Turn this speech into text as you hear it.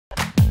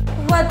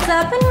What's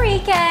up,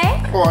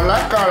 Enrique?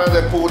 Hola, cara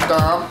de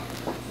puta.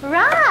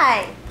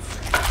 Right.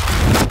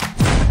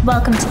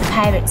 Welcome to the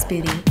Pirates,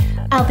 Booty.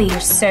 I'll be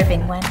your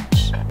serving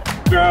wench.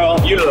 Girl,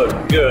 you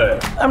look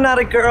good. I'm not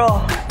a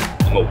girl.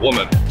 I'm a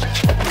woman.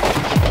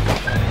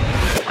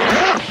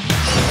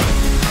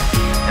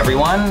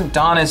 Everyone,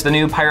 Dawn is the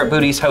new Pirate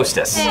Booty's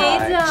hostess. Hey,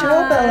 Dawn.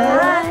 Ciao,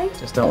 Bella.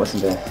 Just don't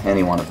listen to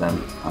any one of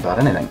them about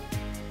anything.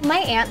 My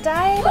aunt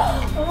died.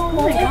 Oh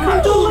my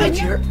gosh.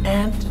 Did your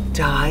aunt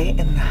die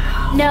in the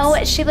house?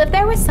 No, she lived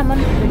there with someone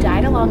who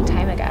died a long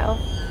time ago.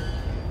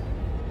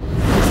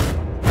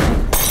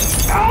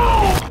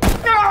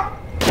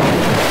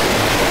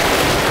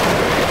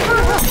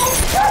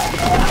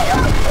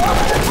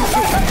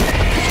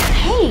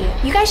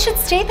 Hey, you guys should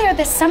stay there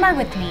this summer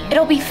with me.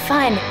 It'll be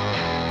fun.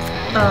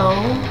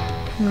 Oh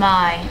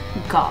my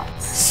God.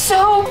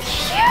 So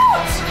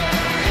cute!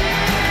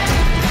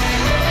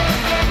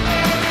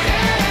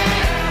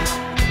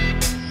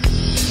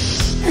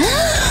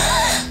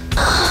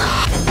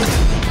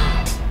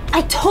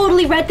 I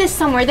totally read this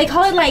somewhere. They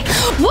call it like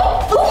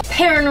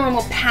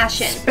paranormal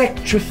passion.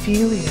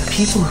 Spectrophilia.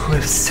 People who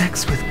have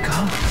sex with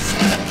ghosts.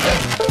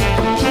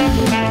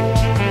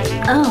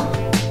 Oh,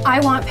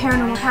 I want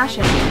paranormal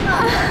passion.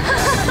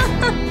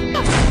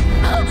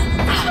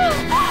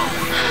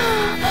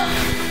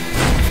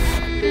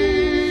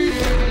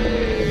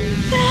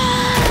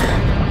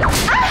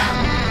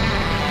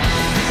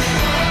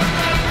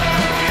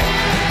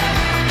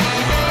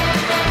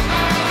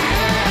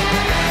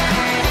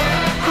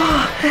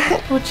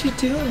 What you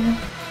doing?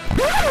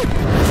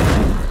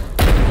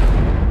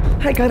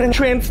 I got a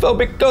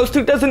transphobic ghost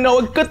who doesn't know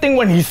a good thing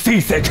when he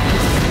sees it.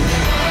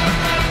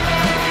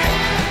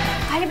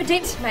 I have a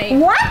date tonight.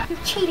 What? You're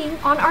cheating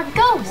on our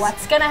ghost.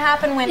 What's gonna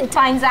happen when it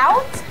finds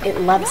out? It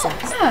loves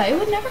us. Yeah, it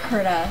would never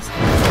hurt us.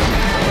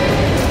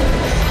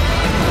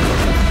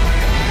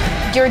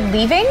 You're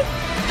leaving?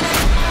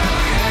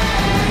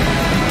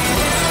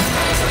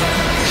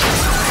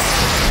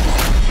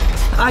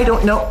 I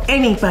don't know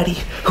anybody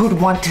who'd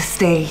want to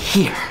stay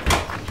here.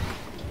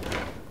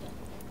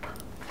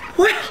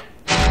 Well,